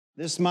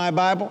This is my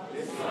Bible.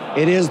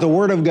 It is the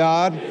Word of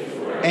God,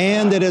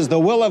 and it is the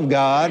will of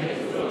God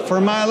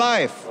for my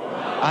life.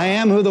 I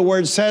am who the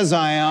Word says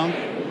I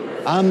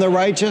am. I'm the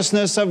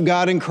righteousness of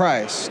God in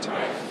Christ.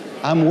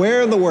 I'm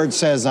where the Word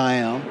says I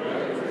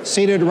am,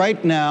 seated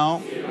right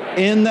now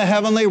in the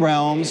heavenly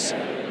realms,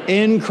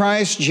 in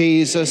Christ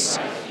Jesus,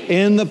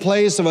 in the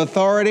place of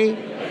authority,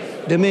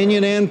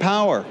 dominion, and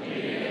power.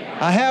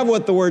 I have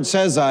what the Word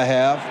says I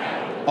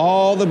have.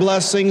 All the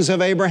blessings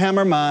of Abraham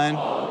are mine.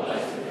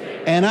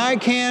 And I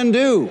can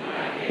do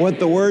what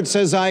the Word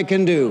says I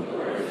can do.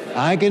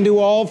 I can do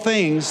all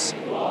things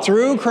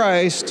through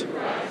Christ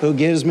who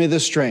gives me the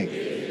strength.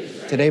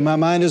 Today my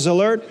mind is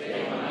alert.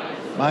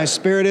 My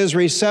spirit is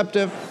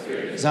receptive.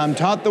 As I'm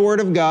taught the Word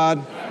of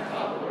God,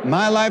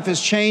 my life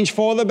has changed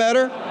for the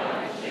better,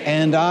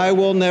 and I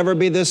will never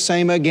be the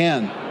same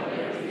again.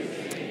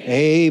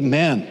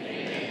 Amen.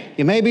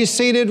 You may be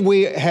seated.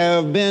 We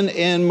have been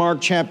in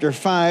Mark chapter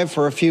 5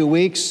 for a few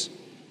weeks.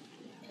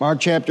 Mark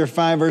chapter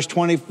 5, verse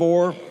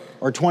 24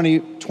 or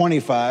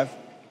 25.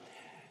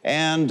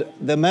 And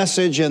the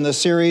message in the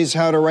series,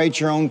 How to Write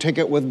Your Own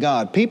Ticket with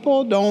God.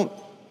 People don't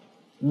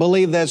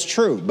believe that's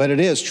true, but it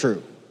is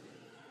true.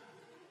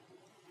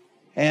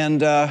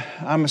 And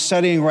I'm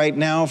studying right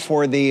now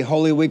for the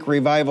Holy Week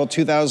Revival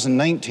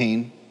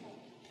 2019.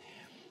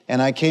 And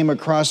I came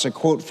across a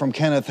quote from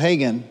Kenneth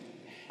Hagin.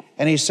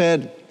 And he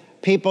said,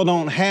 people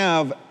don't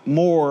have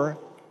more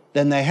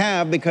than they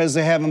have because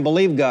they haven't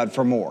believed God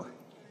for more.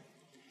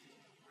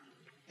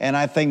 And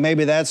I think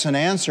maybe that's an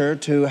answer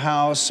to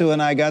how Sue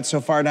and I got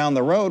so far down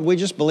the road. We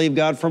just believe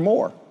God for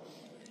more.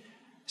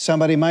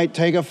 Somebody might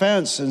take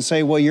offense and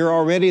say, well, you're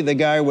already the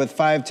guy with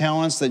 5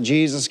 talents that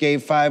Jesus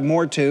gave 5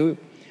 more to.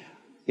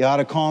 You ought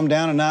to calm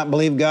down and not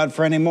believe God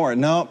for any more.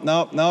 Nope.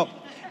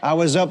 I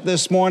was up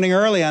this morning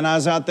early and I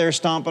was out there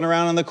stomping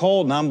around in the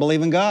cold and I'm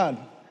believing God.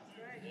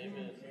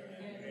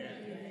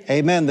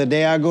 Amen. The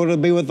day I go to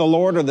be with the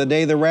Lord or the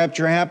day the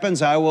rapture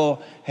happens, I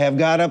will have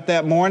got up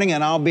that morning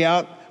and I'll be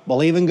out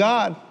believing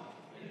God.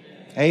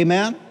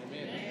 Amen.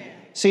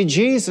 See,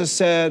 Jesus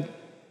said,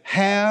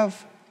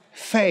 have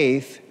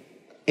faith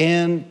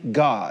in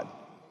God.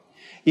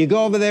 You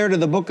go over there to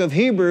the book of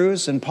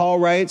Hebrews and Paul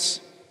writes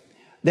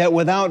that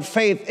without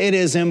faith, it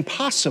is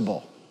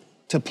impossible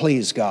to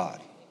please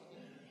God.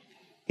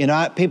 You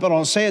know, people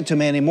don't say it to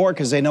me anymore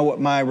because they know what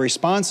my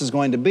response is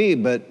going to be.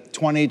 But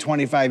 20,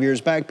 25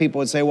 years back, people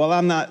would say, well,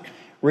 I'm not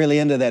really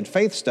into that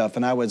faith stuff.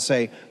 And I would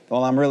say,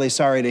 well, I'm really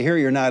sorry to hear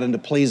you're not into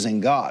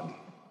pleasing God.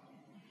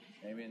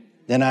 Amen.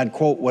 Then I'd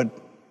quote what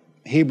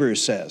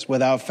Hebrews says,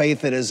 without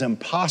faith it is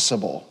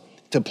impossible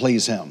to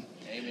please Him.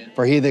 Amen.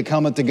 For he that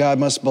cometh to God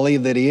must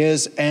believe that He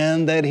is,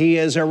 and that He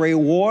is a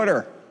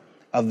rewarder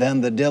of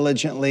them that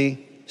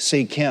diligently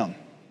seek Him.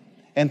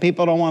 And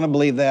people don't want to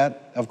believe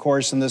that, of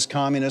course, in this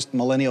communist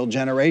millennial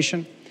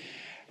generation.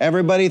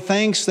 Everybody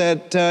thinks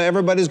that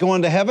everybody's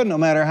going to heaven no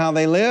matter how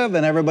they live,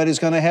 and everybody's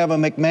going to have a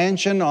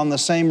McMansion on the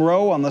same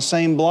row, on the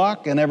same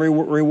block, and every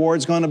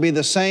reward's going to be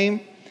the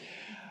same.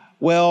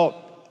 Well,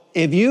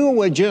 if you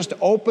would just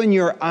open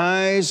your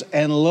eyes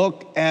and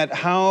look at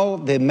how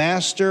the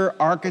master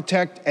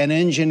architect and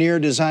engineer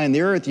designed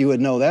the earth, you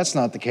would know that's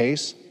not the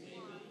case.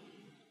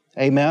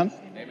 Amen?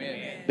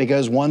 Amen.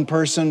 Because one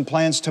person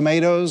plants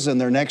tomatoes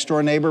and their next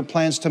door neighbor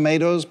plants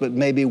tomatoes, but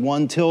maybe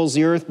one tills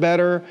the earth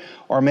better,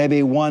 or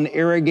maybe one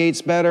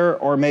irrigates better,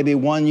 or maybe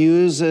one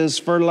uses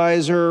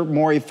fertilizer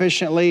more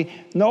efficiently.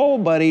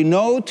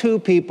 No 2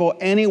 people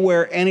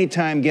anywhere,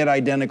 anytime get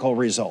identical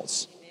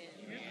results.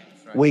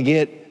 We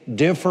get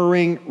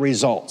differing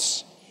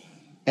results.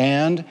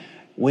 And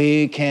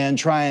we can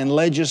try and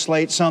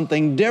legislate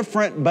something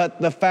different,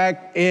 but the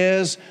fact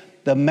is,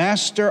 the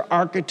master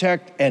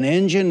architect and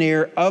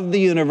engineer of the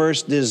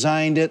universe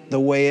designed it the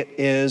way it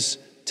is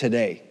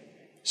today.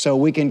 So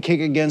we can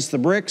kick against the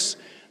bricks,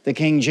 the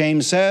King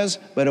James says,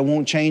 but it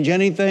won't change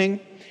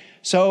anything.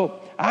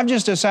 So I've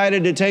just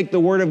decided to take the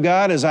Word of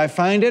God as I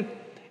find it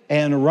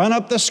and run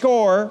up the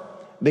score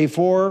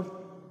before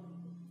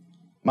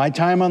my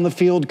time on the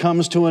field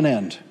comes to an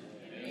end.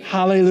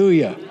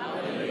 Hallelujah.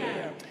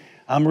 Hallelujah.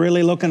 I'm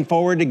really looking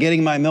forward to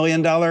getting my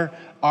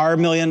 $1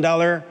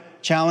 million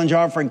challenge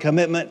offering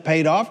commitment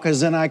paid off, because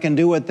then I can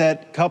do what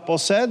that couple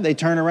said. They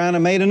turned around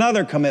and made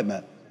another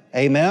commitment.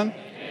 Amen?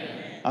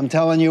 Amen. I'm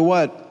telling you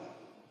what,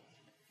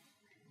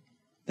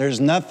 there's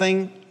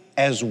nothing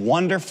as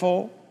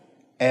wonderful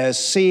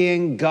as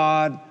seeing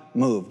God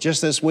move.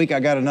 Just this week, I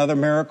got another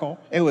miracle.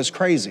 It was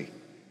crazy.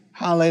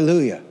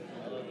 Hallelujah.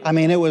 I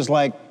mean, it was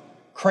like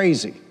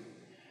crazy.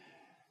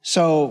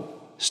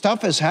 So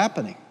stuff is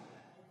happening.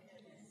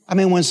 I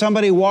mean, when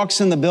somebody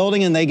walks in the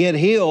building and they get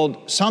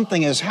healed,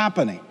 something is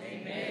happening.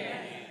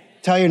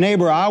 Tell your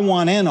neighbor, I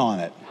want in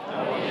on it.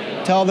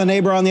 Tell the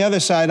neighbor on the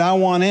other side, I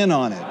want in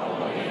on it.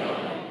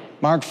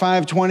 Mark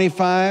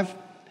 5:25,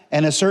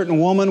 and a certain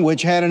woman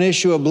which had an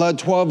issue of blood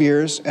 12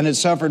 years, and had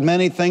suffered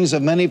many things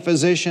of many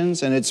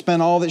physicians, and had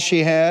spent all that she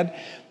had,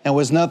 and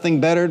was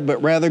nothing bettered,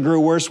 but rather grew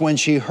worse, when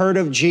she heard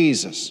of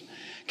Jesus,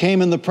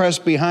 came in the press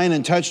behind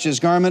and touched His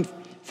garment,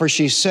 for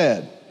she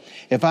said,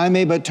 If I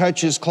may but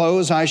touch his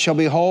clothes, I shall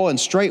be whole. And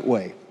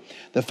straightway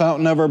the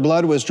fountain of her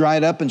blood was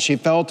dried up, and she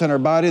felt in her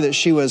body that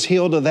she was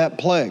healed of that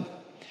plague.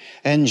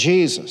 And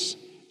Jesus,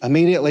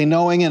 immediately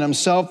knowing in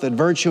himself that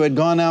virtue had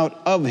gone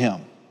out of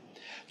him,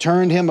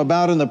 turned him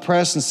about in the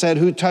press and said,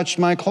 Who touched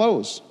my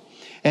clothes?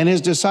 And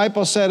his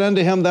disciples said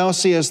unto him, Thou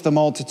seest the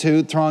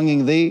multitude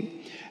thronging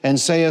thee, and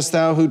sayest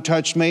thou, Who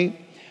touched me?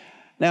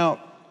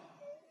 Now,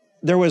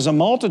 there was a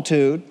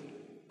multitude,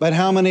 but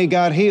how many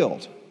got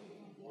healed?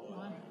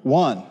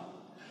 One.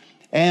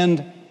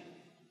 And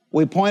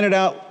we pointed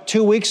out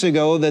 2 weeks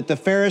ago that the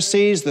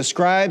Pharisees, the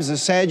scribes, the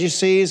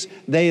Sadducees,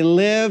 they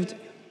lived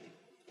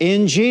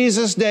in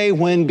Jesus' day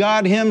when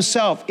God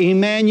himself,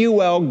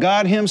 Emmanuel,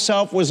 God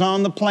himself was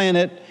on the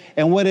planet.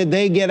 And what did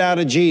they get out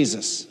of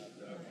Jesus?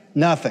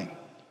 Nothing.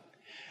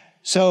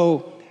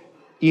 So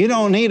you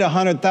don't need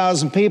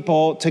 100,000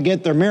 people to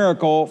get their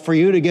miracle for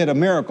you to get a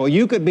miracle.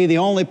 You could be the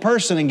only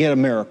person and get a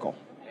miracle.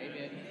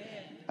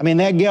 I mean,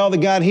 that gal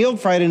that got healed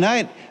Friday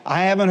night,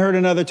 I haven't heard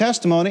another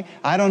testimony.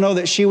 I don't know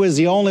that she was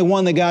the only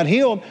one that got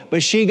healed,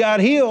 but she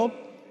got healed.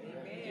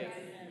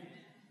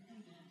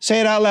 Say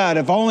it out loud.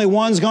 If only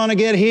one's going to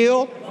get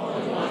healed,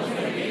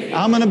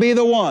 I'm going to be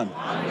the one.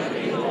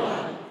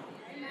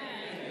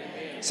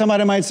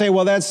 Somebody might say,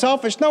 well, that's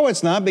selfish. No,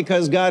 it's not,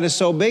 because God is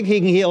so big, he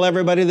can heal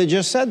everybody that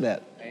just said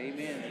that.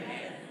 Amen.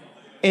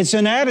 It's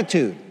an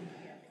attitude,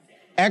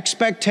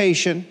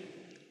 expectation,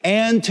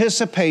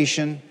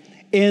 anticipation,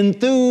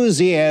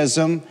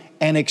 enthusiasm,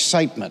 and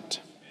excitement.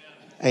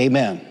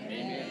 Amen.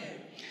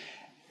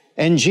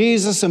 And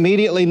Jesus,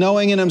 immediately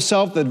knowing in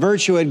himself that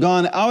virtue had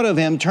gone out of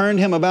him, turned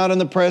him about in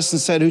the press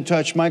and said, Who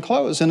touched my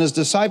clothes? And his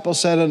disciples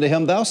said unto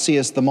him, Thou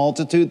seest the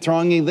multitude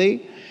thronging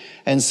thee,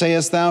 and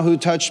sayest thou, Who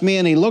touched me?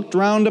 And he looked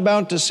round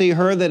about to see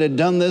her that had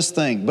done this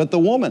thing. But the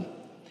woman,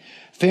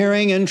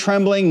 fearing and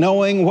trembling,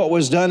 knowing what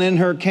was done in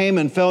her, came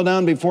and fell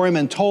down before him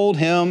and told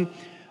him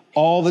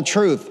all the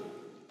truth.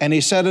 And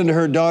he said unto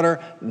her,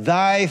 Daughter,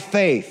 thy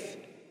faith.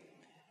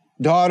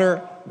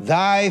 Daughter,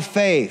 thy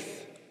faith.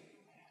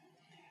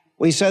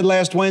 We said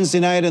last Wednesday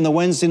night and the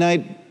Wednesday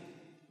night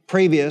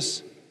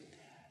previous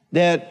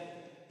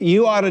that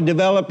you ought to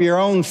develop your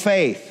own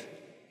faith.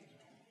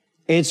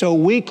 It's a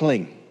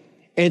weakling.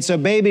 It's a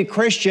baby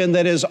Christian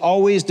that is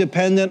always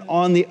dependent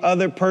on the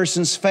other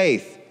person's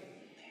faith.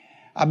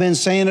 I've been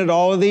saying it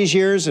all of these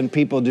years and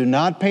people do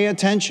not pay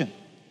attention.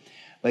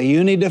 But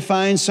you need to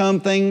find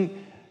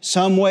something,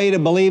 some way to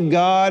believe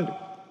God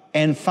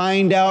and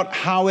find out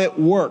how it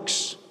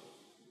works.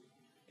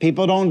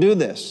 People don't do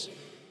this.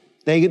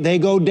 They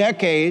go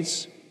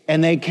decades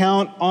and they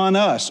count on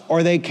us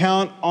or they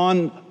count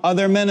on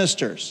other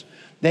ministers.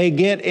 They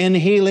get in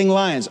healing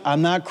lines.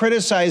 I'm not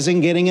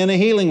criticizing getting in a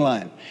healing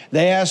line.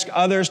 They ask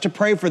others to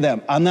pray for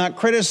them. I'm not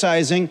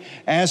criticizing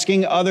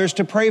asking others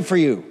to pray for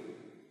you.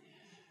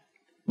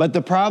 But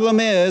the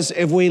problem is,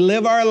 if we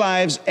live our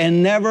lives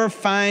and never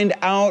find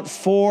out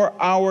for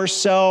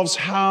ourselves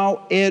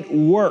how it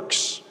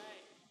works,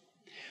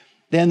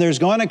 then there's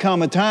going to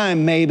come a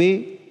time,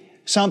 maybe,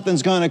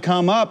 something's going to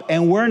come up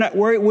and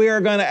we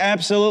are going to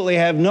absolutely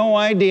have no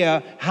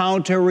idea how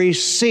to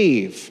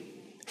receive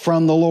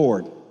from the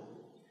Lord.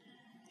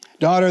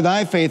 Daughter,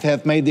 thy faith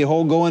hath made thee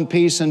whole. Go in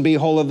peace and be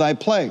whole of thy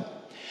plague.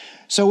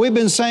 So we've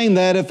been saying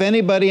that if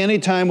anybody,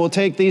 anytime will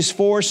take these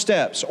 4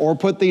 steps or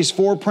put these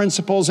 4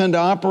 principles into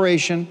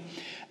operation,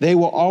 they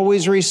will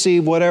always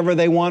receive whatever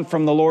they want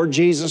from the Lord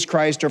Jesus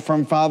Christ or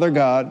from Father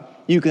God.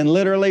 You can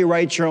literally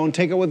write your own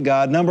ticket with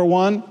God. Number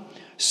 1,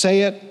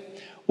 say it.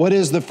 What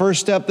is the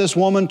first step this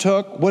woman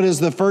took? What is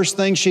the first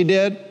thing she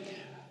did?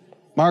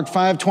 Mark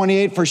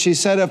 5:28, for she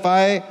said, If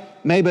I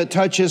may but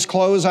touch his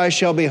clothes, I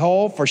shall be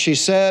whole. For she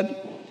said.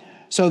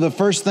 So the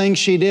first thing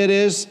she did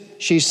is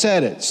she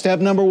said it. Step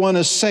number 1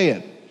 is say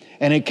it.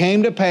 And it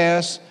came to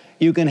pass.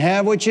 You can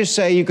have what you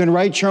say. You can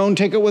write your own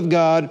ticket with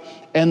God.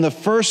 And the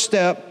first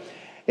step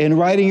in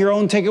writing your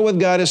own ticket with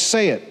God is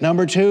say it.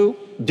 Number 2,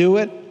 do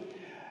it.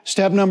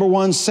 Step number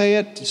 1, say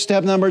it.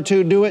 Step number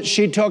 2, do it.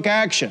 She took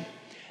action.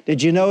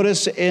 Did you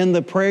notice in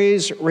the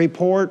praise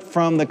report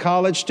from the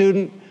college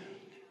student,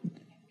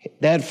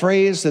 that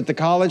phrase that the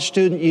college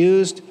student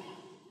used,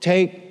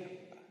 he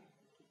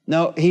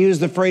used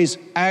the phrase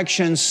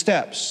action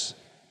steps.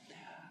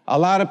 A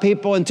lot of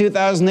people in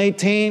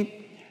 2018,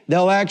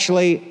 they'll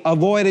actually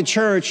avoid a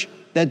church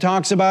that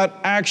talks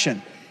about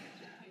action.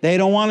 They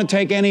don't want to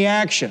take any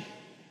action.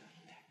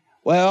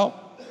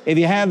 Well, if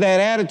you have that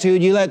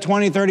attitude, you let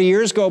 20, 30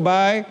 years go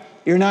by,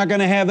 you're not going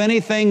to have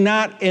anything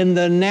not in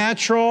the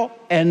natural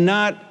and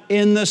not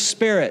in the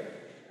spirit.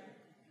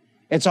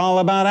 It's all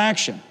about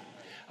action.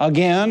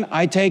 Again,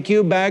 I take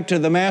you back to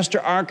the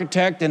master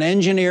architect and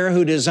engineer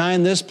who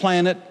designed this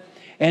planet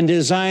and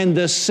designed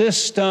the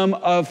system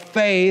of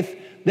faith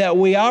that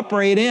we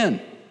operate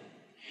in.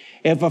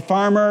 If a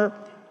farmer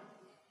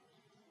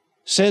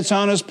sits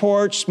on his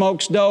porch,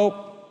 smokes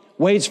dope,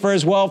 waits for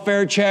his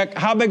welfare check,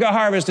 how big a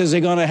harvest is he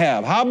going to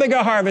have? How big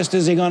a harvest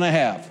is he going to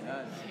have?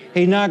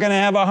 He's not going to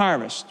have a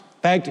harvest.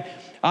 In fact,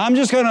 I'm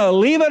just going to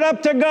leave it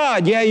up to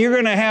God. Yeah, you're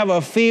going to have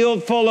a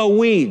field full of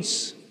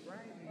weeds.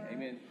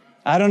 Amen.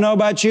 I don't know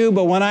about you,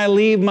 but when I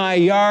leave my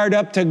yard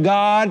up to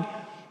God,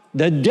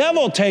 the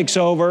devil takes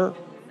over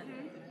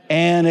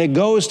and it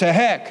goes to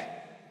heck.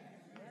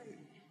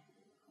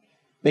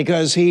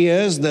 Because he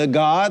is the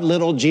God,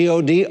 little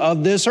G-O-D,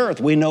 of this earth.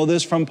 We know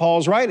this from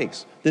Paul's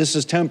writings. This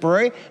is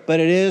temporary,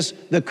 but it is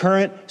the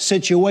current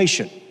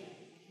situation.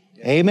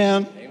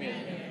 Amen.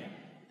 Amen.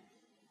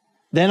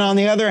 Then on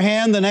the other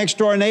hand, the next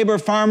door neighbor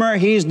farmer,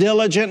 he's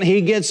diligent.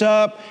 He gets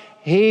up,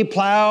 he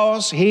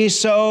plows, he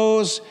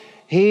sows,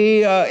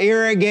 he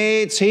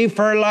irrigates, he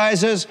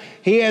fertilizes.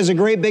 He has a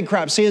great big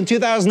crop. See, in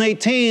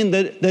 2018,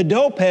 the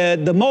dope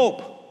head, the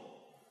mope,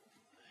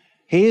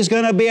 he's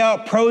going to be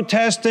out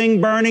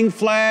protesting, burning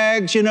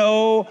flags,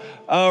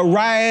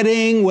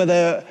 rioting with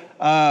a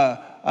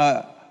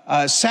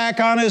sack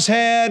on his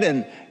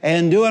head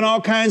and doing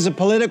all kinds of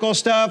political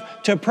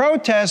stuff to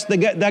protest the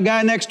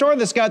guy next door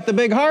that's got the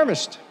big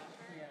harvest.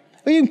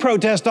 Well, you can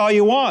protest all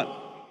you want,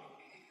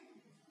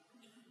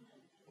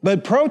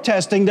 but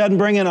protesting doesn't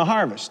bring in a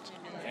harvest.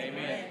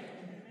 Amen.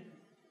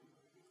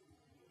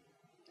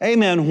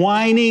 Amen.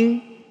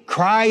 Whining,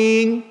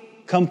 crying,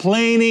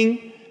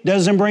 complaining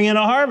doesn't bring in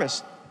a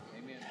harvest.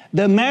 Amen.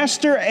 The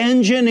master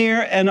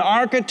engineer and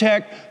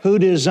architect who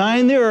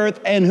designed the earth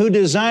and who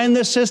designed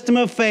the system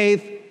of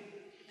faith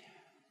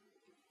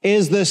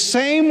is the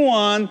same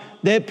one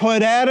that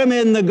put Adam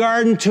in the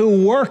garden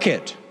to work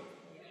it.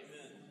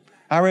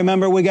 I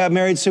remember we got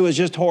married, Sue was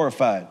just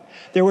horrified.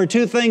 There were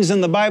two things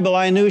in the Bible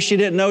I knew she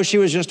didn't know. She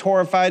was just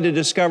horrified to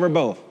discover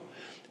both.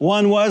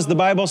 One was the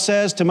Bible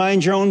says to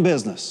mind your own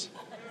business.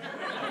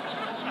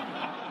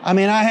 I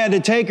mean, I had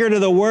to take her to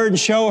the Word and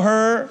show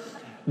her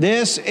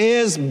this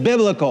is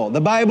biblical.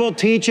 The Bible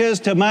teaches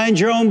to mind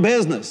your own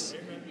business.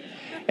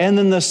 And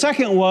then the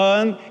second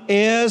one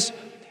is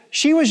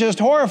she was just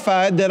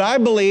horrified that I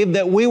believed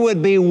that we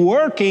would be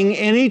working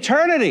in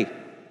eternity.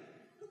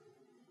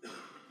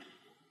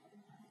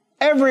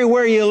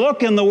 Everywhere you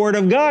look in the Word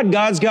of God,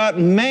 God's got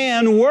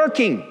man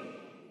working.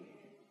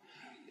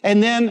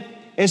 And then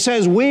it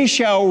says, we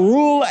shall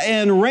rule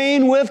and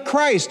reign with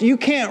Christ. You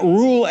can't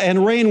rule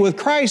and reign with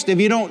Christ if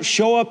you don't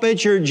show up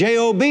at your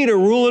job to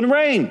rule and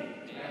reign.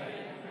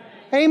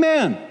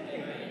 Amen.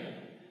 Amen.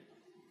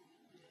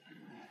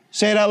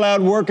 Say it out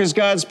loud. Work is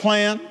God's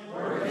plan.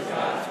 Work is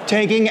God's plan.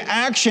 Taking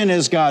action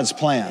is God's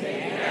plan.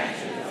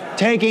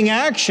 Taking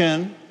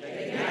action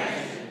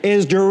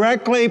is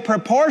directly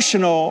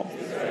proportional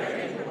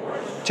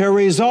to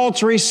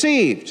results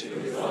received.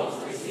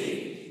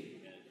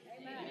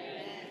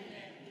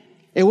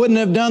 It wouldn't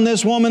have done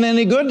this woman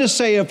any good to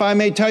say, if I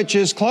may touch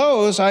his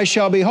clothes, I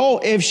shall be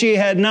whole, if she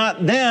had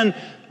not then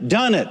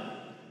done it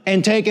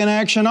and taken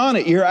action on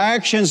it. Your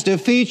actions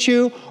defeat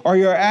you, or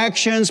your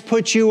actions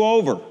put you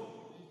over.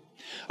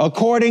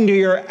 According to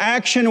your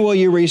action will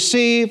you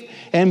receive,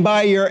 and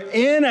by your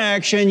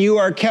inaction you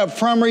are kept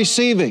from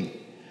receiving.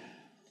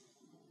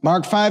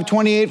 Mark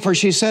 5:28, for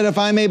she said, if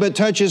I may but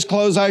touch his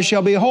clothes, I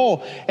shall be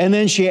whole. And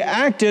then she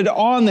acted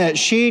on that.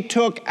 She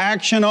took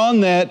action on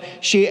that.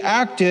 She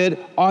acted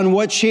on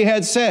what she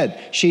had said.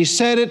 She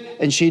said it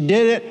and she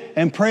did it,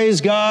 and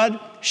praise God,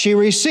 she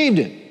received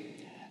it.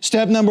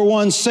 Step number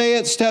one, say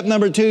it. Step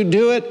number two,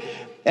 do it.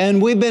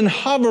 And we've been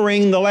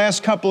hovering the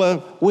last couple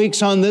of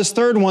weeks on this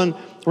third one,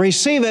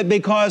 receive it,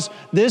 because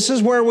this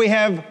is where we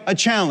have a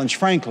challenge,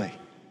 frankly.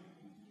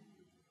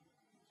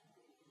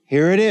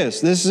 Here it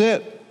is. This is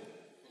it.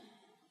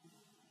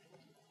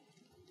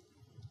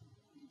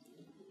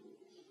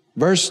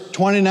 Verse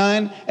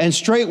 29, and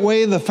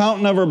straightway the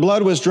fountain of her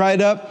blood was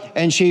dried up,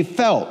 and she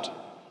felt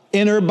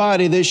in her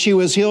body that she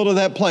was healed of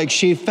that plague.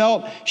 She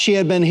felt she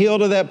had been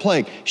healed of that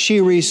plague. She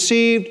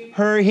received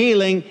her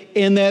healing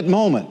in that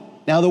moment.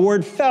 Now the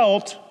word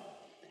felt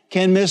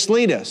can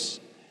mislead us.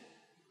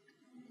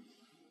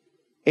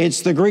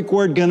 It's the Greek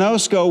word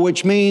gnosko,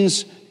 which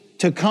means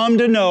to come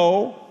to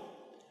know,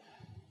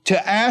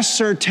 to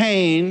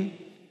ascertain,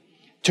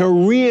 to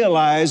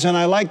realize, and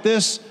I like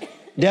this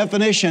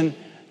definition,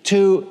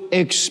 to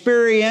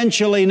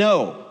experientially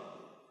know.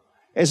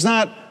 It's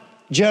not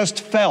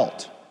just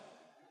felt,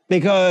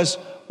 because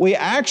we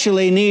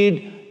actually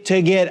need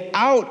to get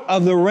out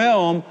of the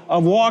realm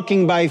of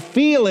walking by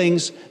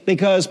feelings,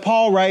 because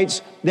Paul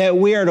writes that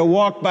we are to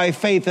walk by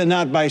faith and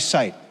not by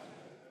sight.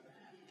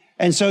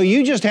 And so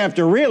you just have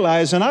to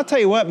realize, and I'll tell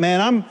you what,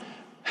 man,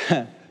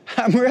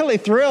 I'm really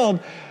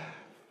thrilled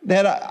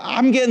that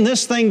I'm getting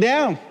this thing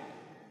down.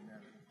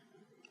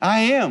 I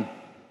am.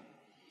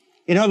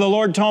 You know, the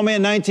Lord told me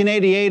in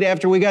 1988,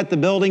 after we got the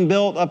building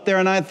built up there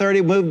on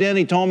I-30, moved in,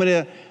 He told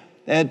me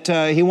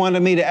that He wanted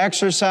me to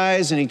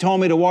exercise, and He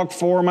told me to walk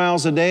 4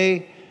 miles a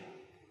day,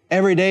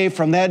 every day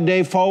from that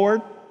day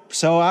forward.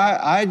 So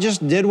I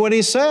just did what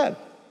He said.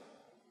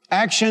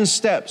 Action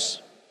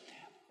steps.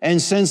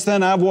 And since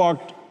then, I've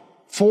walked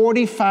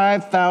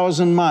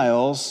 45,000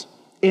 miles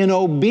in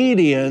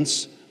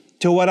obedience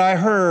to what I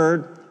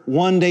heard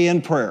one day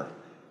in prayer.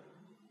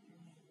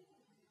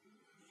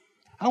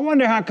 I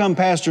wonder how come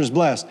Pastor's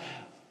blessed.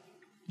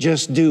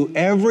 Just do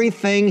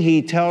everything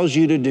he tells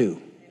you to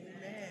do.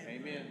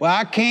 Amen. Well,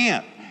 I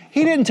can't.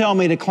 He didn't tell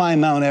me to climb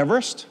Mount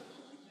Everest.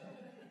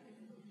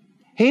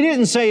 He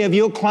didn't say if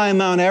you'll climb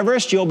Mount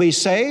Everest, you'll be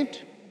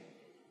saved.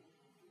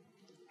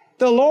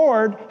 The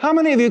Lord, how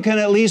many of you can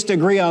at least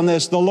agree on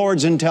this? The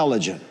Lord's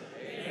intelligent.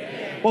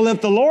 Amen. Well, if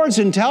the Lord's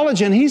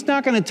intelligent, He's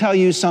not going to tell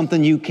you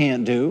something you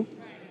can't do.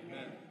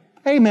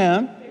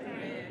 Amen.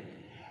 Amen.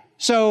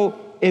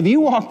 So if you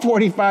walk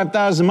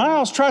 45,000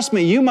 miles, trust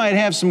me, you might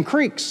have some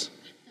creaks.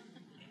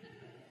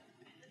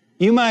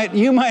 You might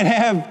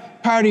have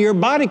part of your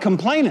body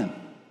complaining.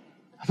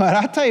 But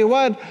I tell you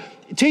what,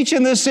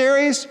 teaching this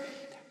series,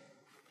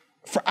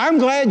 I'm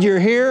glad you're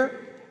here.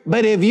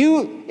 But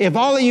if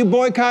all of you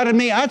boycotted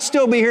me, I'd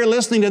still be here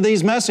listening to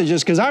these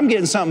messages because I'm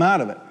getting something out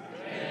of it.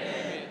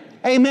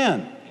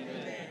 Amen. Amen.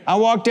 I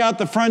walked out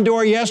the front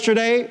door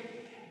yesterday.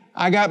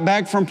 I got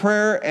back from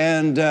prayer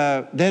and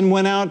then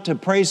went out to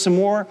pray some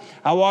more.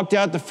 I walked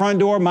out the front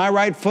door. My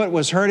right foot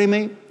was hurting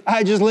me.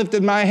 I just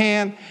lifted my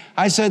hand.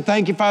 I said,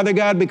 thank you, Father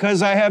God,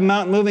 because I have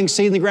mountain moving,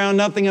 seed in the ground,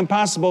 nothing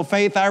impossible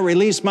faith. I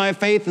release my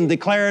faith and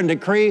declare and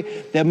decree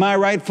that my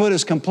right foot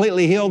is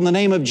completely healed in the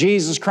name of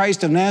Jesus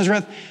Christ of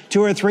Nazareth. 2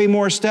 or 3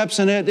 more steps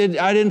and I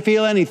didn't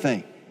feel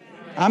anything.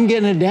 I'm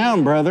getting it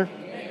down, brother.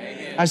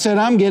 I said,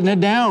 I'm getting it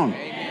down.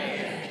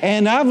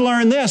 And I've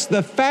learned this,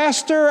 the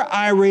faster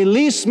I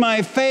release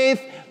my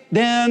faith,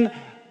 then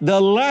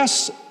the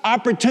less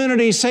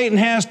opportunity Satan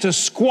has to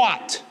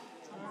squat.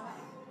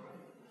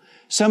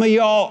 Some of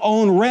y'all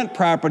own rent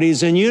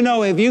properties, and you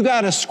know if you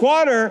got a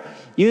squatter,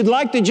 you'd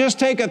like to just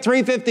take a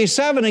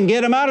 357 and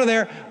get him out of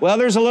there. Well,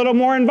 there's a little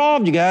more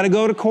involved. You got to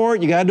go to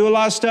court. You got to do a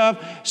lot of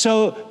stuff.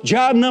 So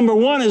job number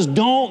 1 is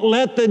don't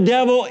let the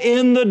devil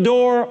in the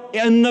door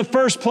in the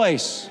first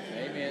place.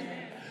 Amen.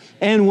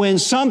 And when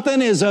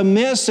something is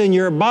amiss in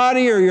your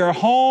body or your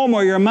home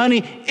or your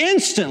money,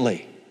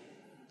 instantly,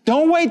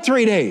 don't wait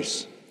 3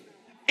 days.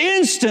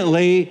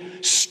 Instantly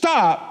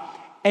stop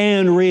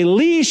and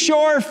release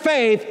your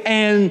faith.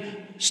 And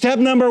step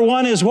number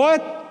 1 is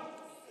what?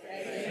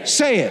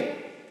 Say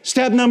it.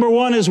 Step number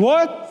 1 is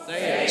what?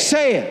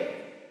 Say it.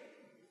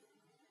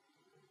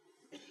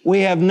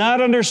 We have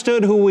not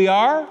understood who we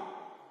are.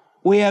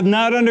 We have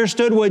not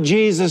understood what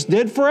Jesus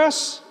did for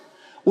us.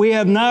 We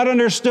have not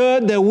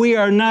understood that we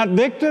are not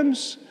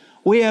victims.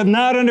 We have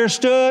not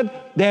understood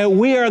that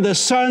we are the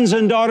sons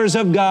and daughters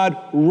of God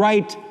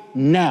right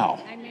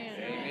now.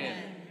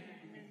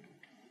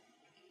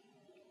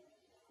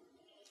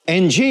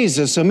 And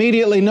Jesus,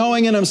 immediately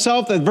knowing in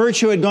himself that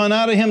virtue had gone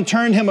out of him,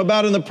 turned him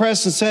about in the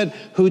press and said,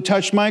 who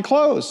touched my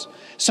clothes?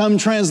 Some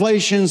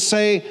translations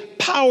say,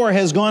 power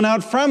has gone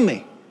out from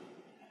me.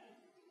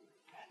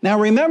 Now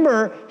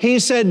remember, he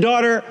said,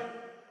 daughter,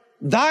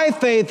 thy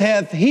faith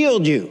hath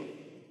healed you.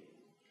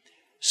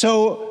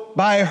 So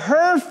by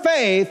her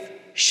faith,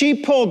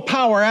 she pulled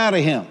power out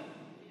of him.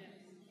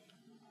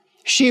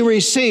 She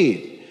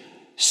received.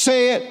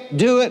 Say it,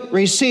 do it,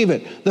 receive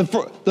it.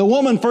 The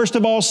woman, first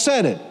of all,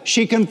 said it.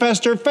 She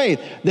confessed her faith.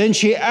 Then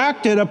she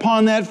acted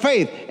upon that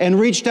faith and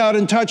reached out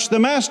and touched the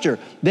master.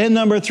 Then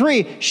number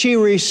 3, she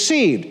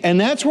received. And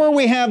that's where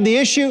we have the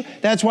issue.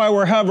 That's why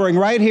we're hovering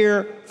right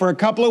here for a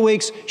couple of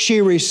weeks.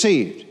 She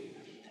received.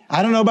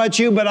 I don't know about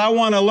you, but I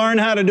want to learn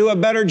how to do a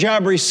better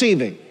job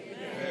receiving.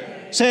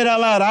 Amen. Say it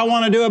out loud. I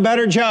want to do a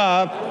better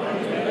job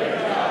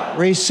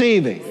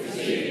receiving.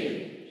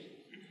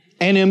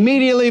 And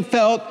immediately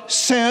felt,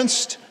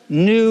 sensed,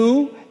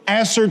 knew,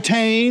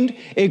 ascertained,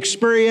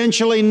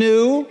 experientially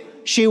knew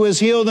she was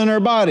healed in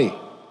her body.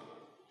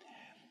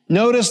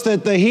 Notice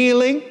that the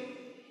healing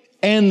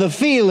and the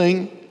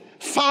feeling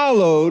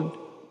followed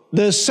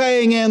the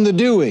saying and the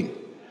doing.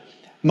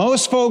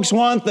 Most folks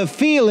want the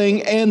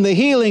feeling and the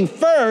healing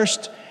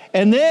first,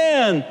 and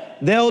then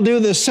they'll do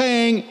the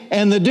saying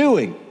and the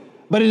doing.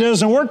 But it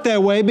doesn't work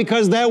that way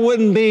because that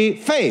wouldn't be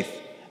faith.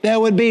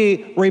 That would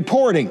be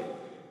reporting.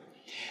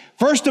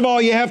 First of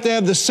all, you have to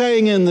have the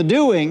saying and the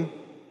doing,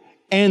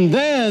 and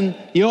then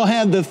you'll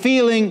have the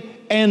feeling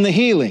and the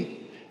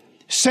healing.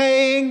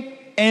 Saying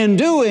and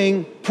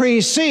doing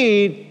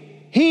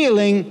precede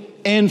healing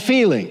and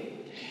feeling.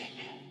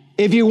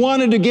 If you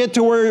wanted to get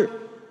to where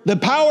the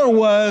power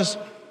was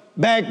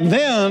back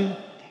then,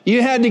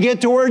 you had to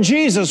get to where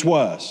Jesus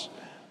was.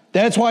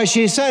 That's why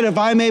she said, if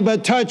I may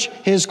but touch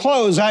his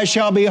clothes, I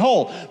shall be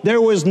whole. There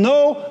was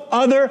no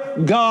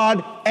other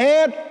God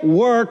at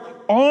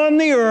work on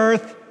the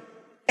earth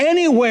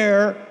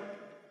anywhere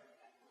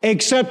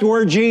except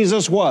where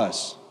Jesus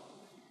was.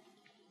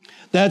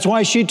 That's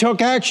why she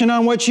took action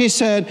on what she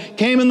said,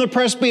 came in the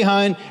press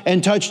behind,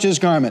 and touched his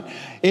garment.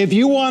 If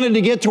you wanted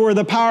to get to where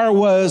the power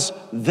was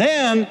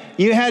then,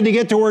 you had to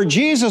get to where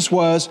Jesus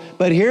was.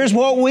 But here's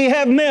what we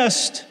have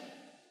missed.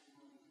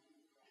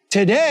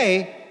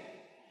 Today,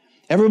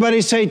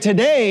 everybody say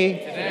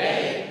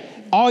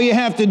today, all you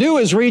have to do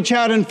is reach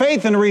out in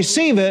faith and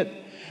receive it.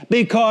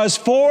 Because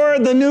for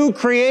the new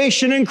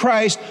creation in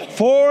Christ,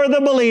 for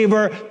the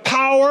believer,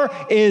 power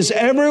is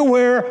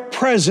everywhere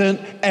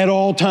present at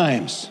all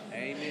times.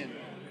 Amen.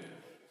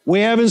 We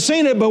haven't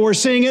seen it, but we're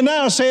seeing it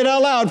now. Say it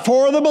out loud.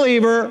 For the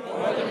believer,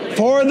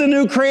 for the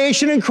new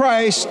creation in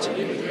Christ,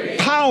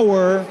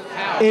 power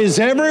is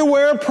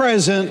everywhere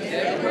present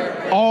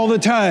all the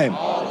time.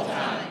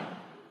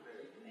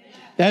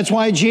 That's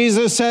why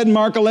Jesus said in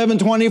Mark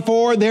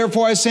 11:24,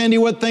 therefore I send you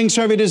what things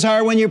soever you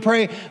desire when you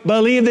pray,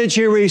 believe that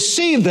you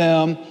receive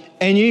them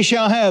and ye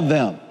shall have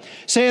them.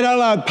 Say it out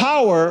loud.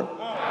 Power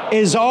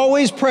is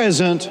always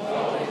present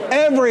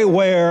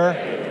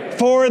everywhere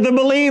for the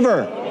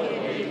believer.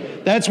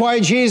 That's why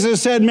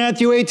Jesus said in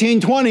Matthew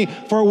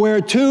 18:20, for where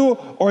two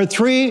or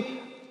three,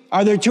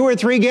 are there two or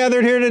three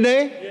gathered here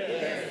today?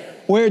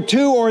 Where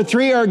two or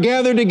three are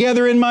gathered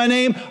together in my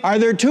name, are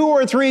there two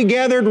or three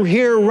gathered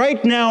here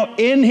right now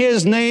in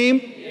His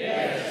name?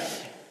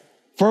 Yes.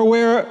 For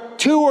where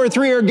two or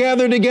three are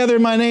gathered together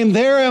in my name,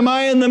 there am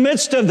I in the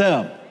midst of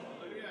them.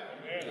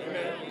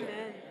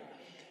 Amen.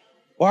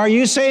 Well, are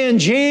you saying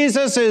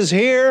Jesus is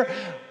here?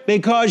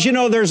 Because, you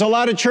know, there's a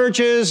lot of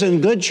churches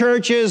and good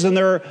churches, and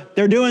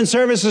they're doing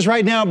services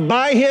right now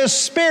by His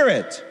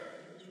Spirit.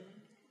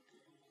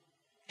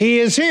 He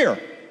is here.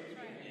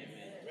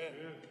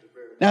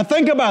 Now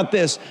think about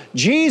this.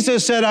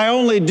 Jesus said, I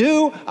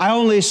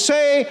only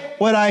say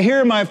what I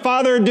hear my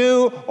Father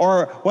do,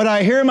 or what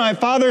I hear my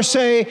Father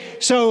say.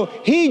 So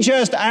He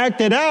just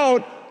acted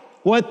out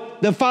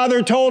what the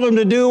Father told Him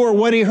to do, or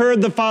what He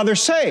heard the Father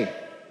say.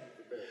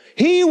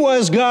 He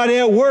was God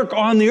at work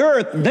on the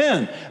earth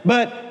then.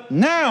 But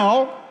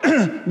now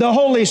the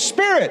Holy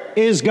Spirit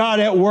is God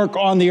at work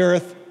on the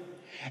earth.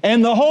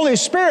 And the Holy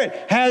Spirit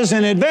has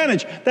an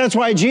advantage. That's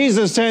why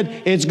Jesus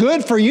said, it's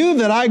good for you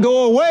that I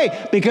go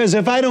away, because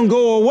if I don't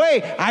go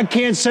away, I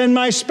can't send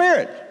my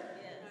Spirit.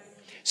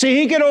 See,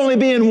 He could only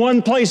be in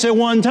one place at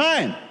one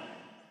time.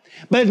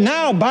 But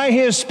now, by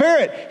His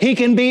Spirit, He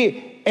can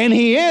be, and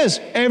He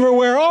is,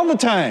 everywhere all the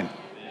time.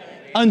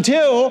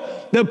 Until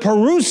the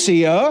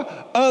parousia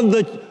of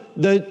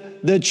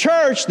the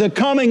church, the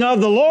coming of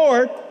the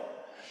Lord.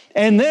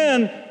 And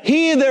then,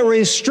 he that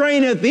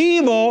restraineth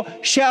evil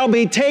shall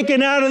be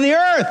taken out of the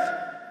earth.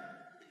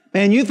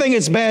 Man, you think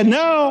it's bad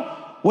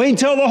now? Wait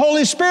until the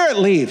Holy Spirit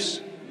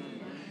leaves.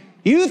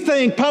 You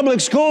think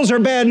public schools are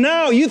bad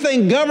now? You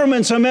think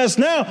government's a mess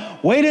now?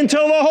 Wait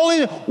until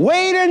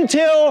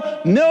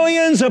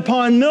millions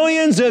upon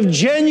millions of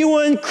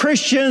genuine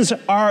Christians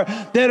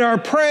that are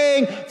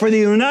praying for the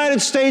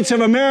United States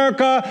of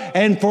America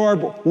and for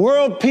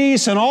world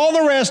peace and all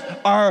the rest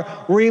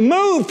are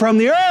removed from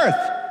the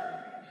earth.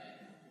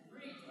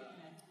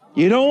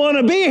 You don't want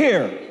to be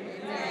here.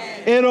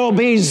 It'll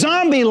be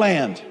zombie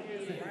land.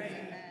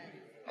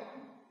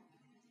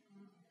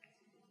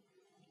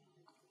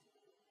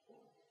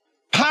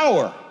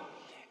 Power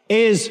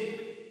is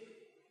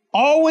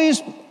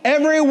always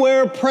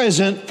everywhere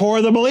present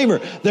for the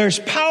believer. There's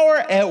power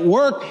at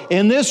work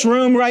in this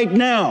room right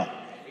now.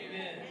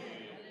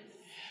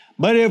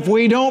 But if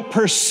we don't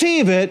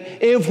perceive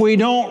it, if we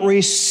don't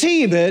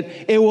receive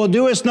it, it will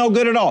do us no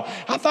good at all.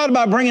 I thought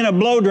about bringing a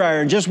blow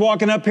dryer and just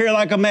walking up here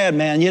like a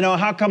madman. You know,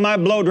 how come my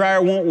blow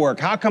dryer won't work?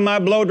 How come my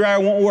blow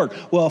dryer won't work?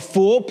 Well,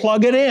 fool,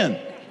 plug it in.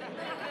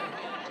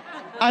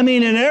 I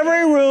mean, in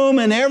every room,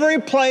 in every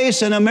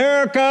place in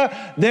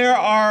America, there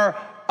are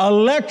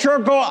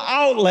electrical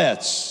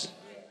outlets.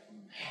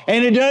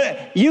 And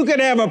you could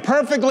have a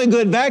perfectly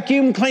good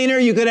vacuum cleaner,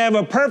 you could have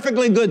a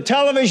perfectly good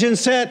television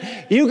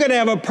set, you could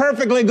have a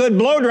perfectly good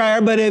blow dryer,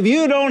 but if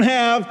you don't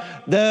have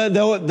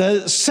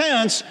the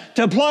sense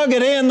to plug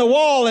it in the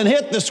wall and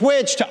hit the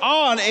switch to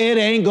on, it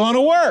ain't going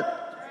to work.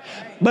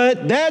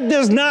 But that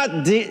does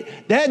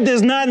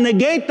not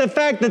negate the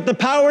fact that the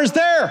power's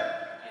there.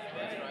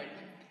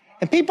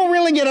 And people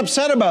really get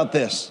upset about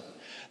this.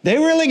 They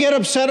really get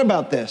upset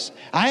about this.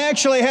 I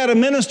actually had a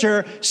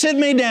minister sit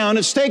me down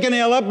at Steak and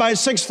Ale up by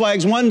Six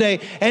Flags one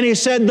day, and he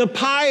said, the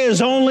pie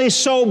is only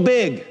so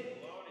big.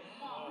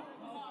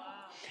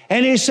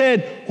 And he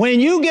said, when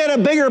you get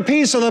a bigger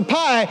piece of the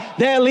pie,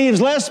 that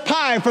leaves less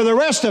pie for the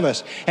rest of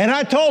us. And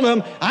I told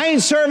him, I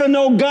ain't serving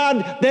no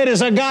God that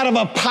is a God of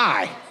a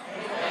pie.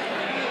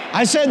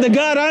 I said, the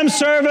God I'm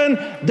serving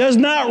does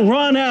not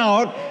run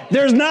out.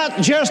 There's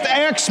not just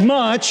X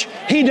much.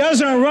 He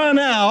doesn't run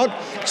out.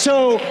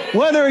 So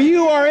whether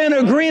you are in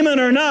agreement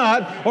or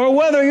not, or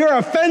whether you're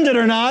offended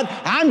or not,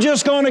 I'm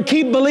just going to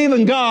keep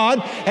believing God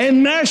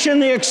and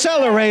mashing the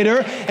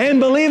accelerator and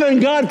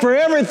believing God for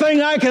everything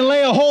I can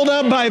lay a hold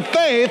of by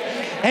faith.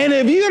 And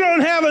if you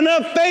don't have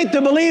enough faith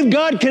to believe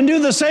God can do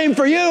the same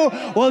for you,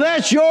 well,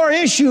 that's your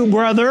issue,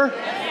 brother.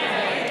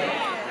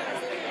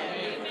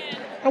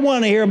 I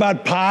want to hear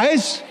about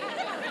pies.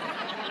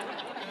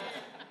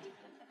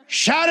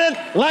 Shout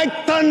it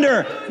like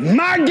thunder.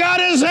 My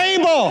God is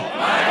able.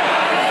 My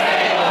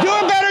God is able.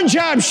 Do a better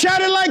job.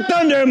 Shout it like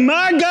thunder.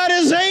 My God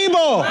is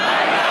able. My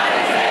God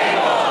is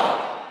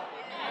able.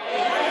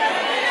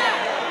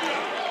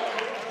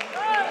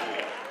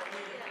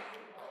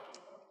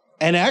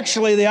 And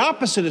actually, the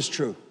opposite is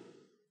true.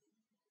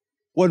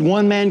 What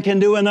one man can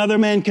do, another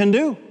man can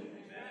do.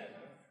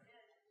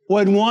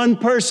 What one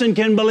person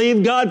can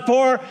believe God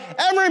for,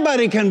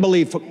 everybody can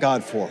believe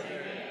God for.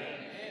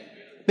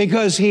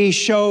 Because He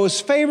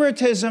shows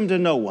favoritism to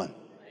no one.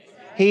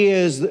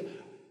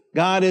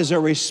 God is a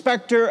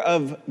respecter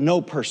of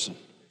no person.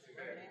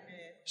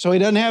 So He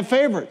doesn't have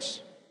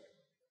favorites.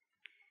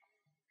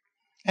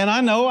 And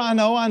I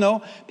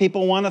know,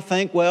 people want to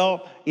think,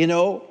 well,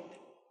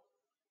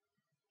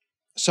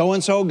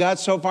 so-and-so got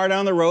so far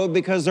down the road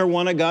because they're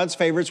one of God's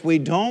favorites. We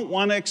don't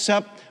want to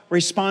accept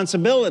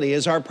responsibility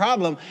is our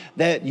problem,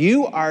 that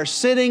you are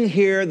sitting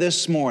here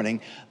this morning,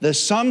 the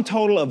sum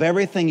total of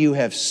everything you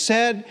have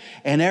said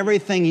and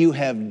everything you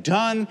have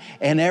done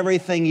and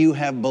everything you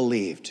have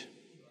believed.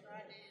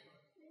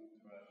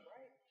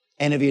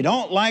 And if you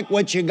don't like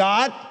what you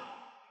got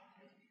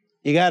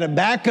to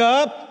back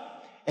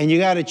up and you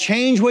got to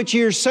change what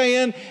you're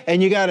saying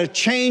and you got to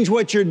change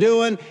what you're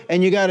doing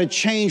and you got to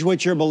change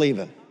what you're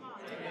believing.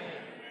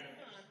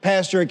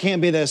 Pastor, it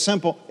can't be that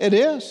simple. It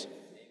is.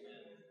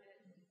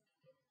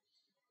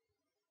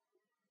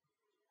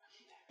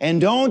 And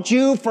don't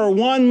you for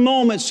one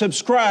moment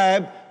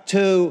subscribe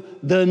to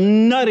the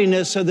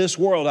nuttiness of this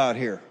world out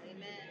here.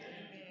 Amen.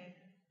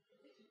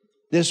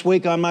 This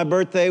week on my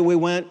birthday, we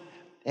went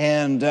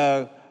and,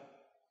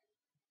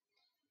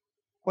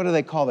 what do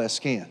they call that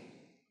scan?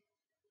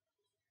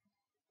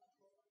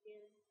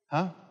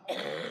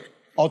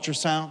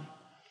 Ultrasound.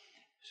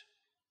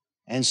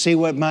 And see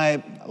what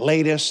my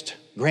latest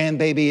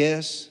grandbaby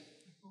is.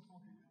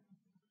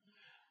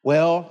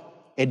 Well,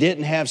 it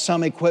didn't have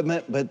some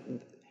equipment, but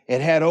it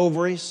had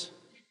ovaries.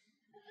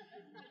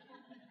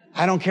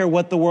 I don't care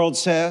what the world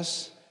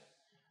says.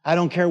 I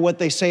don't care what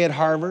they say at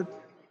Harvard.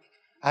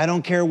 I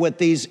don't care what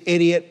these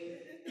idiot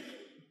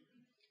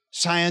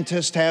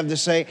scientists have to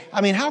say.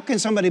 I mean, how can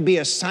somebody be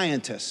a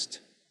scientist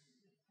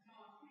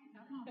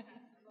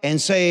and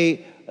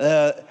say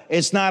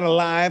it's not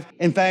alive?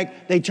 In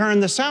fact, they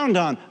turned the sound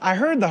on. I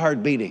heard the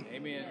heart beating.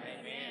 Amen.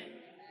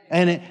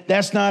 And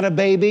that's not a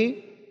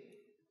baby.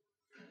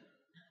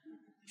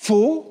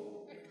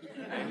 Fool.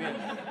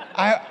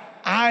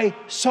 I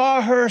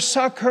saw her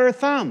suck her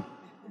thumb.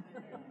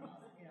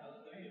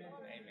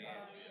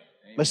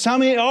 But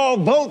some of you all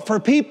vote for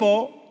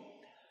people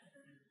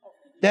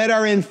that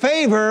are in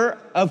favor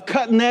of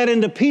cutting that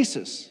into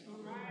pieces.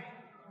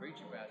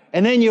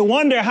 And then you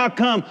wonder how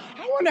come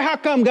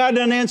God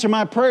doesn't answer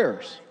my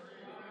prayers.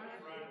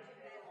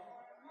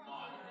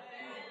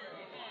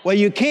 Well,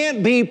 you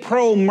can't be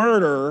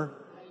pro-murder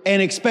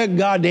and expect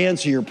God to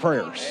answer your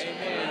prayers. Amen.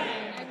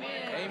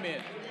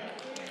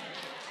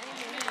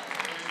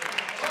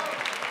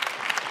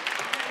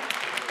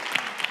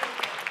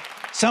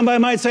 Somebody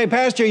might say,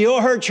 Pastor, you'll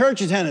hurt church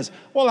attendance.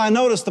 Well, I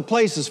noticed the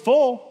place is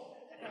full.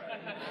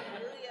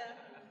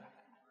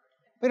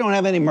 We don't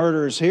have any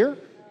murderers here.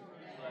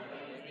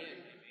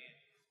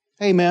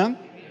 Amen.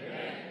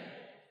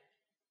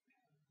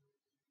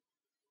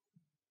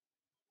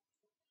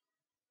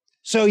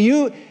 So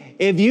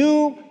if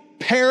you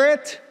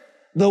parrot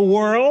the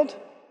world,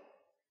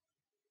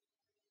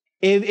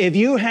 if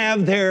you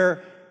have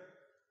their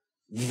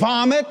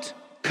vomit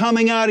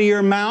coming out of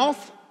your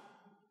mouth,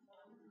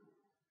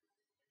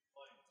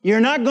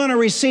 you're not going to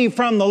receive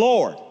from the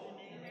Lord.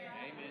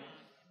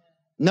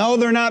 No,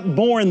 they're not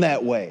born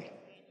that way.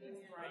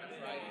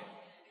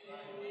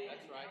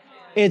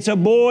 It's a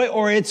boy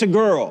or it's a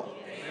girl.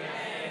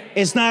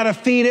 It's not a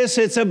fetus,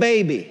 it's a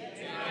baby.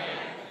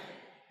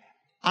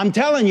 I'm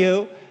telling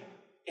you,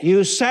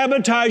 you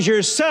sabotage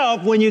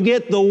yourself when you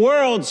get the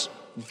world's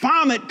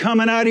vomit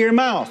coming out of your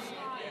mouth.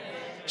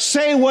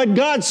 Say what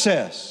God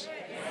says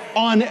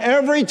on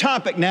every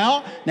topic.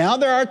 Now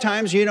there are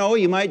times,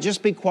 you might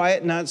just be quiet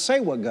and not say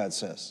what God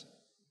says.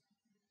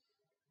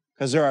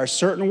 Because there are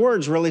certain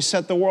words really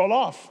set the world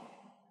off.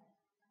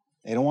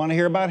 They don't want to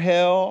hear about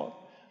hell.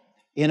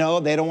 They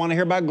don't want to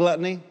hear about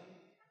gluttony.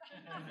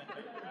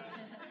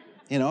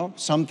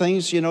 Some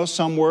things,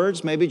 some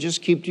words, maybe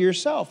just keep to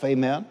yourself.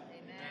 Amen.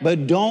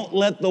 But don't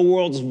let the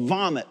world's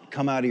vomit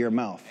come out of your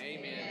mouth.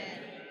 Amen.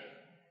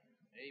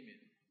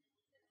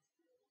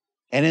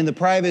 And in the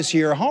privacy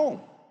of your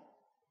home,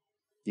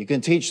 you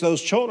can teach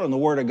those children the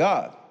Word of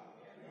God.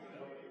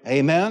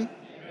 Amen.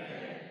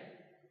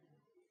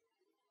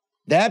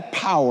 That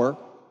power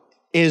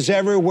is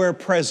everywhere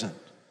present.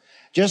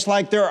 Just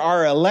like there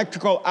are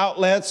electrical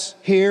outlets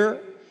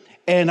here,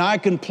 and I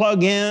can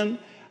plug in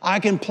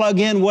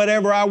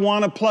whatever I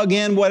want to plug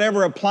in,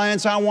 whatever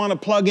appliance I want to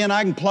plug in,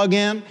 I can plug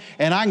in,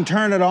 and I can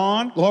turn it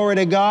on. Glory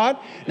to God.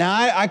 Now,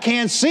 I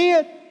can't see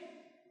it.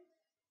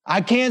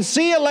 I can't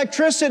see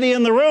electricity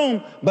in the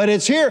room, but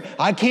it's here.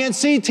 I can't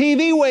see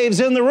TV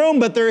waves in the room,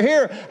 but they're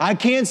here. I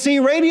can't see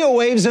radio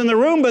waves in the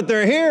room, but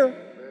they're here.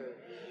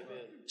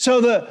 So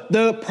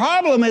the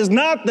problem is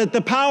not that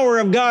the power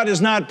of God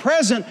is not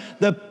present.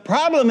 The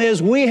problem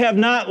is we have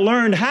not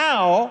learned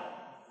how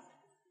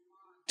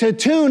to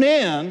tune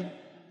in,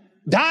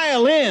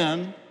 dial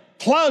in,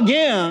 plug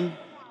in,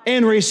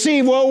 and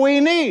receive what we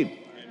need.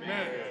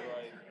 Amen.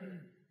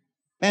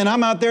 Man,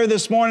 I'm out there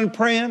this morning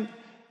praying,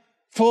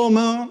 full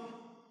moon.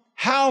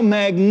 How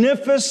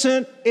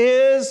magnificent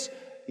is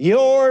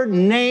your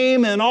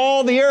name in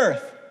all the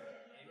earth.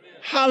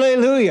 Amen.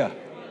 Hallelujah.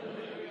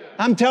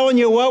 I'm telling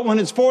you what, when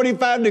it's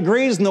 45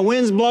 degrees and the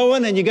wind's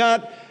blowing and you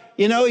got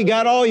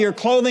all your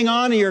clothing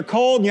on and you're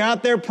cold and you're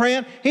out there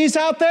praying, He's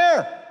out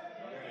there.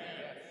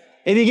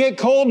 If you get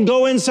cold and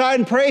go inside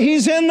and pray,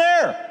 He's in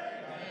there.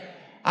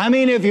 I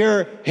mean, if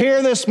you're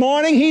here this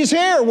morning, He's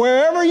here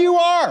wherever you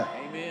are.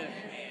 Amen.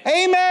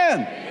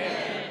 Amen.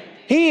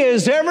 He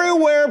is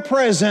everywhere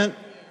present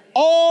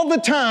all the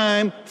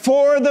time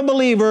for the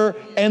believer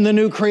and the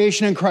new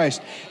creation in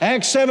Christ.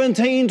 Acts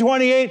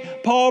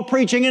 17:28, Paul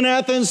preaching in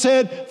Athens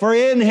said, "For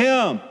in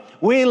Him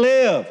we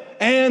live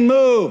and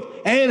move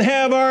and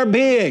have our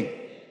being."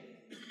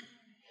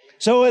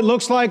 So it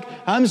looks like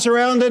I'm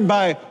surrounded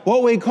by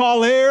what we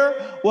call air.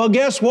 Well,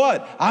 guess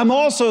what? I'm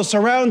also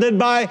surrounded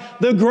by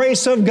the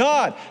grace of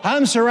God.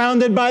 I'm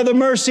surrounded by the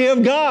mercy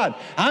of God.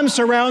 I'm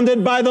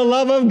surrounded by the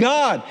love of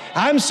God.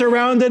 I'm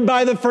surrounded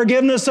by the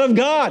forgiveness of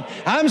God.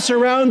 I'm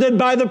surrounded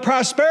by the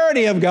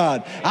prosperity of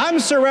God. I'm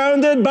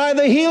surrounded by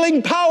the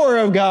healing power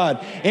of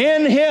God.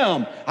 In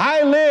Him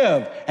I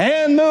live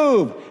and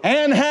move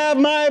and have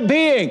my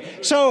being.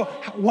 So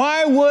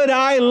why would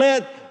I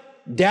let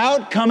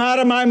doubt come out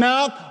of my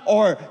mouth,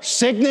 or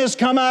sickness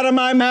come out of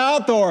my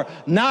mouth, or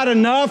not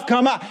enough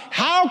come out?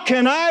 How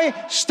can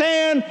I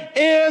stand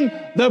in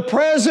the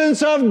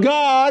presence of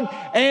God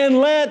and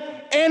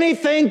let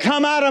anything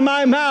come out of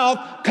my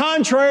mouth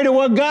contrary to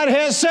what God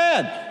has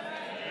said?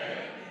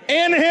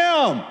 In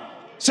Him.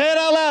 Say it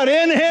out loud.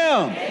 In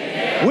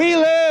Him we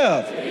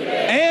live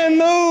and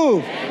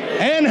move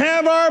and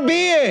have our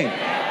being.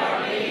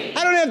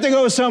 I don't have to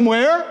go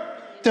somewhere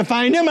to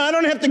find Him. I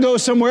don't have to go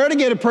somewhere to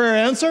get a prayer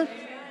answer.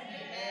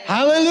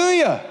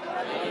 Hallelujah.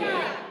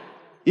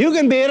 You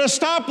can be at a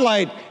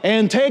stoplight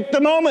and take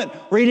the moment,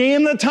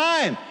 redeem the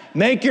time,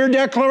 make your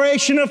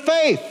declaration of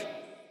faith.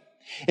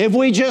 If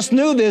we just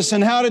knew this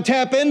and how to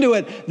tap into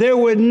it, there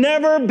would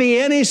never be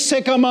any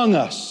sick among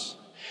us.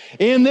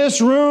 In this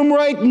room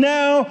right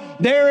now,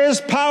 there is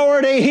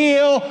power to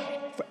heal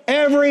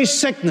every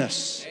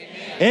sickness.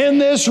 In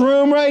this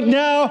room right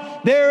now,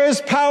 there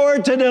is power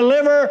to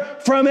deliver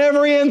from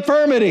every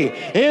infirmity.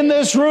 In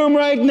this room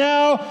right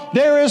now,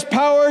 there is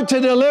power to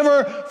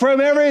deliver from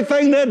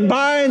everything that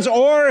binds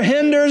or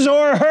hinders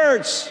or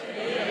hurts.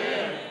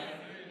 Amen.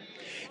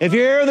 If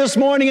you're here this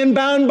morning and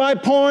bound by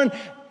porn,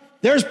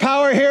 there's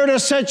power here to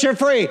set you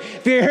free.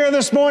 If you're here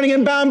this morning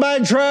and bound by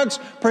drugs,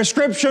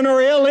 prescription or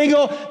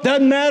illegal,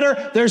 doesn't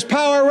matter. There's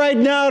power right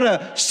now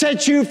to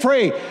set you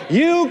free.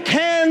 You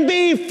can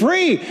be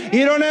free.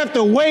 You don't have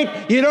to wait.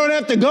 You don't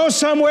have to go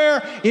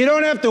somewhere. You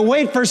don't have to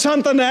wait for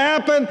something to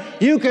happen.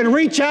 You can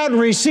reach out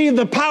and receive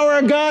the power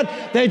of God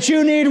that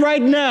you need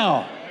right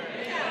now.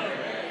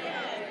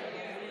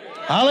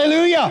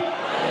 Hallelujah.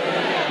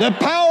 The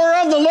power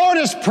of the Lord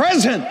is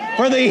present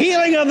for the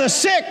healing of the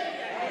sick.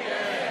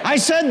 I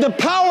said the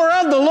power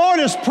of the Lord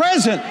is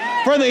present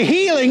for the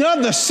healing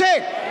of the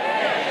sick.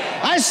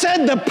 I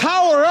said the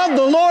power of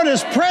the Lord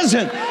is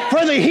present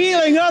for the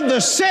healing of the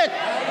sick.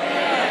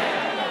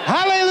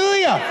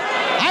 Hallelujah.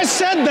 I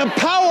said the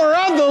power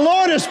of the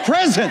Lord is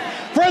present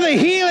for the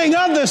healing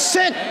of the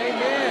sick.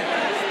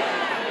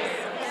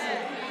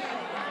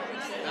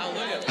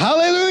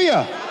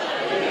 Hallelujah.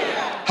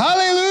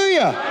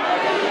 Hallelujah.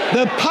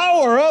 The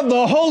power of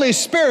the Holy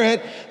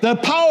Spirit, the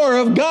power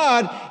of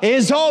God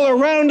is all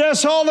around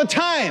us all the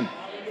time.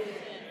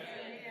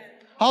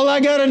 All I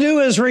got to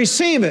do is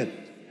receive it.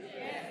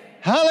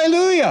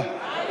 Hallelujah.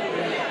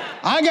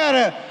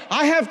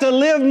 I have to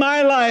live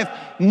my life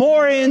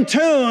more in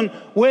tune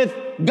with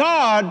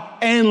God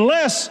and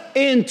less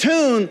in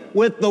tune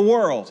with the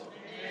world.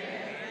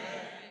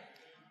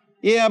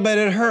 Yeah, but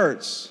it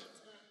hurts.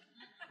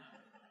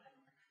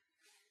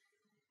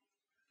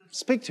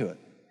 Speak to it.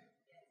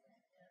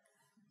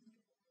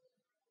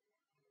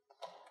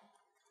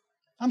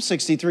 I'm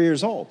 63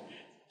 years old.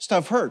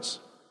 Stuff hurts.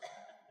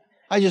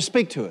 I just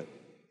speak to it.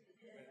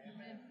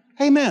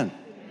 Amen.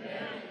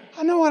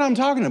 I know what I'm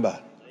talking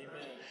about.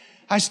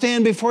 I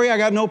stand before you. I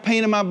got no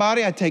pain in my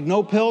body. I take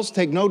no pills,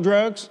 take no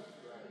drugs.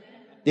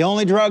 The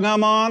only drug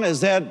I'm on is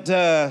that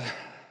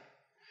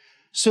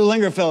Sue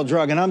Lingerfeld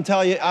drug. And I'm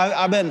telling you,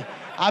 I've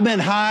been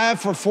high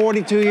for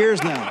 42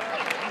 years now.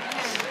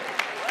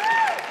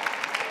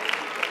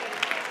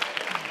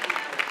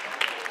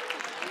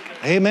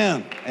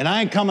 Amen. And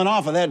I ain't coming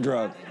off of that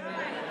drug.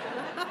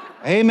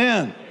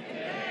 Amen.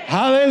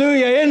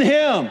 Hallelujah. In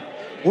Him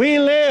we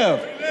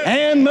live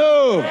and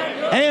move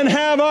and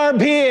have our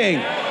being.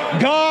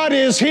 God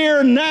is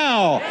here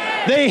now.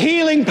 The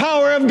healing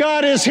power of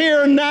God is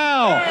here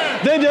now.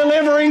 The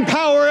delivering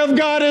power of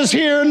God is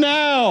here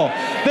now.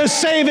 The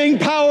saving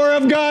power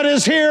of God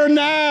is here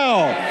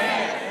now.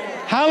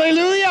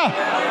 Hallelujah.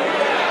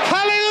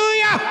 Hallelujah.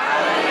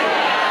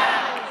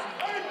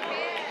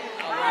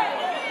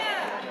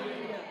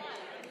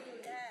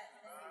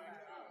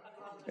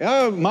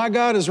 Oh, my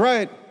God is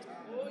right.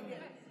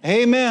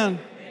 Amen.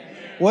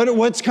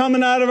 What's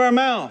coming out of our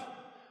mouth?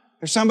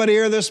 There's somebody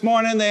here this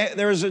morning,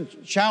 there was a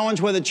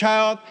challenge with a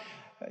child.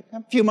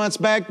 A few months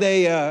back,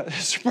 they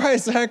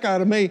surprised the heck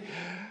out of me.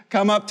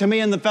 Come up to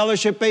me in the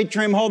fellowship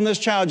atrium holding this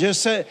child.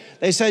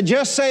 They said,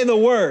 just say the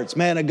words,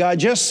 man of God.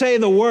 Just say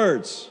the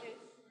words.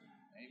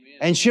 Amen.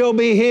 And she'll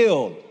be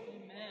healed.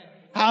 Amen.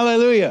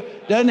 Hallelujah.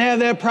 Doesn't have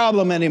that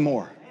problem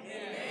anymore. Amen.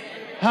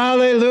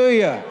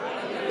 Hallelujah.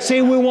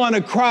 See, we want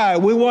to cry.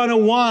 We want to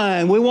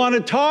whine. We want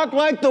to talk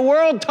like the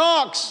world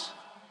talks.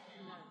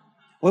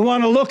 We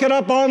want to look it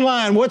up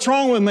online. What's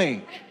wrong with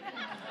me?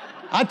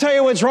 I tell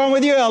you what's wrong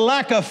with you, a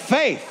lack of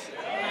faith.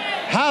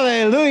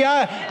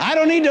 Hallelujah. I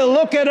don't need to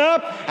look it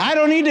up. I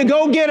don't need to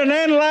go get it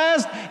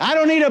analyzed. I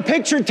don't need a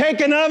picture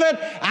taken of it.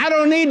 I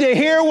don't need to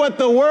hear what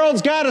the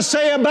world's got to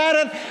say about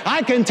it.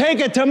 I can take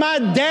it to my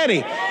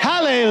daddy.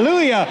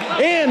 Hallelujah.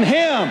 In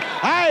Him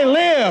I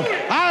live,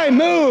 I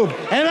move,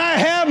 and I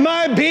have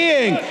my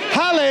being.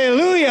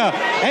 Hallelujah.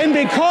 And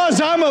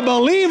because I'm a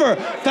believer,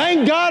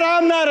 thank God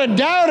I'm not a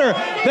doubter.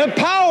 The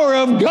power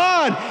of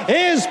God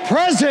is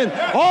present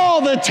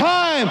all the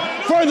time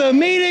for the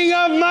meeting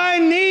of my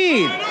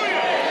need.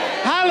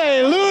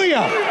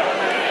 Hallelujah.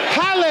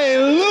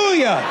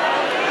 Hallelujah.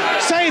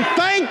 Say,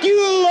 thank you,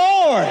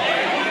 Lord,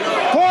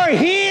 for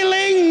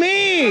healing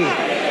me.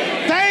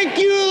 Thank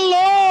you,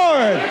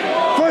 Lord,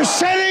 for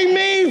setting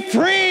me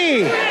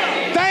free.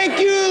 Thank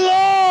you,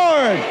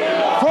 Lord,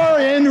 for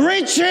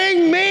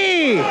enriching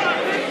me.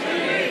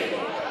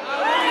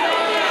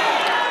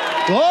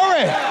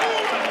 Glory.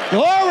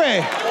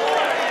 Glory.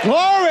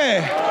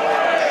 Glory.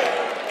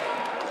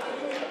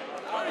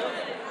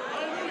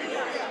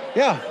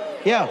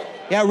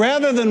 Yeah,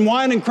 rather than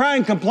whine and cry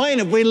and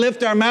complain, if we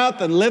lift our mouth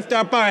and lift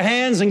up our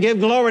hands and give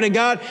glory to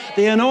God,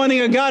 the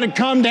anointing of God would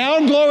come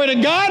down, glory to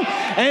God,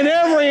 and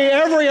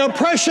every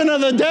oppression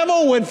of the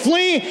devil would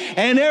flee,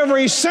 and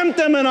every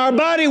symptom in our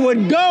body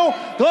would go,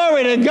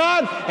 glory to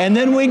God, and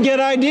then we'd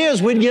get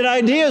ideas. We'd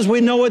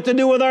know what to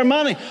do with our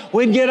money.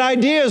 We'd get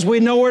ideas.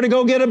 We'd know where to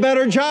go get a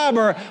better job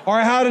or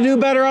how to do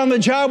better on the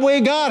job we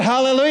got.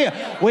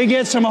 Hallelujah. We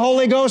get some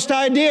Holy Ghost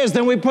ideas,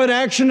 then we put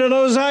action to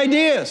those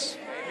ideas.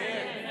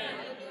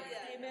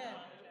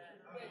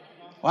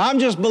 Well, I'm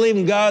just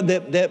believing God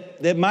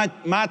that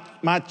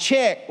my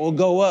check will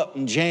go up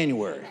in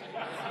January.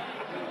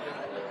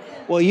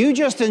 Well, you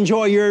just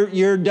enjoy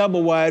your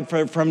double wide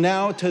from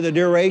now to the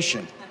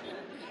duration.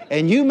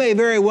 And you may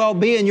very well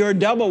be in your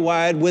double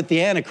wide with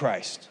the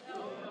Antichrist.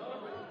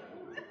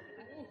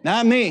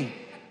 Not me.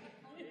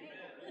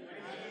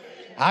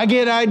 I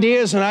get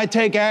ideas and I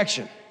take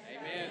action.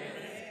 Amen.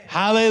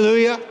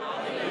 Hallelujah.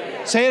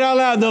 Hallelujah. Say it out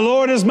loud. The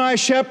Lord is my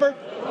shepherd,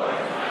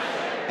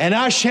 and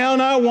I shall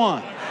not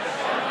want.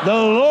 The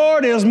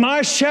Lord is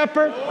my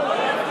shepherd,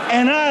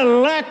 and I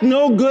lack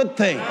no good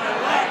thing.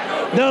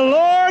 The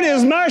Lord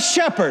is my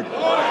shepherd,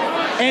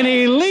 and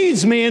He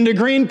leads me into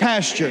green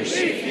pastures.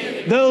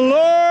 The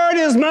Lord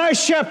is my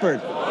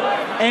shepherd,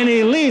 and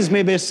He leads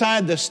me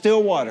beside the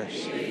still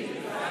waters.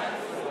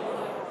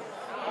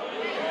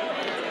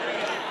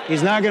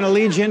 He's not going to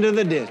lead you into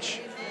the ditch.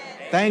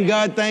 Thank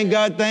God, thank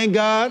God, thank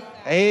God.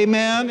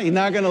 Amen. He's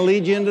not going to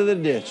lead you into the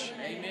ditch.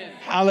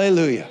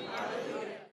 Hallelujah.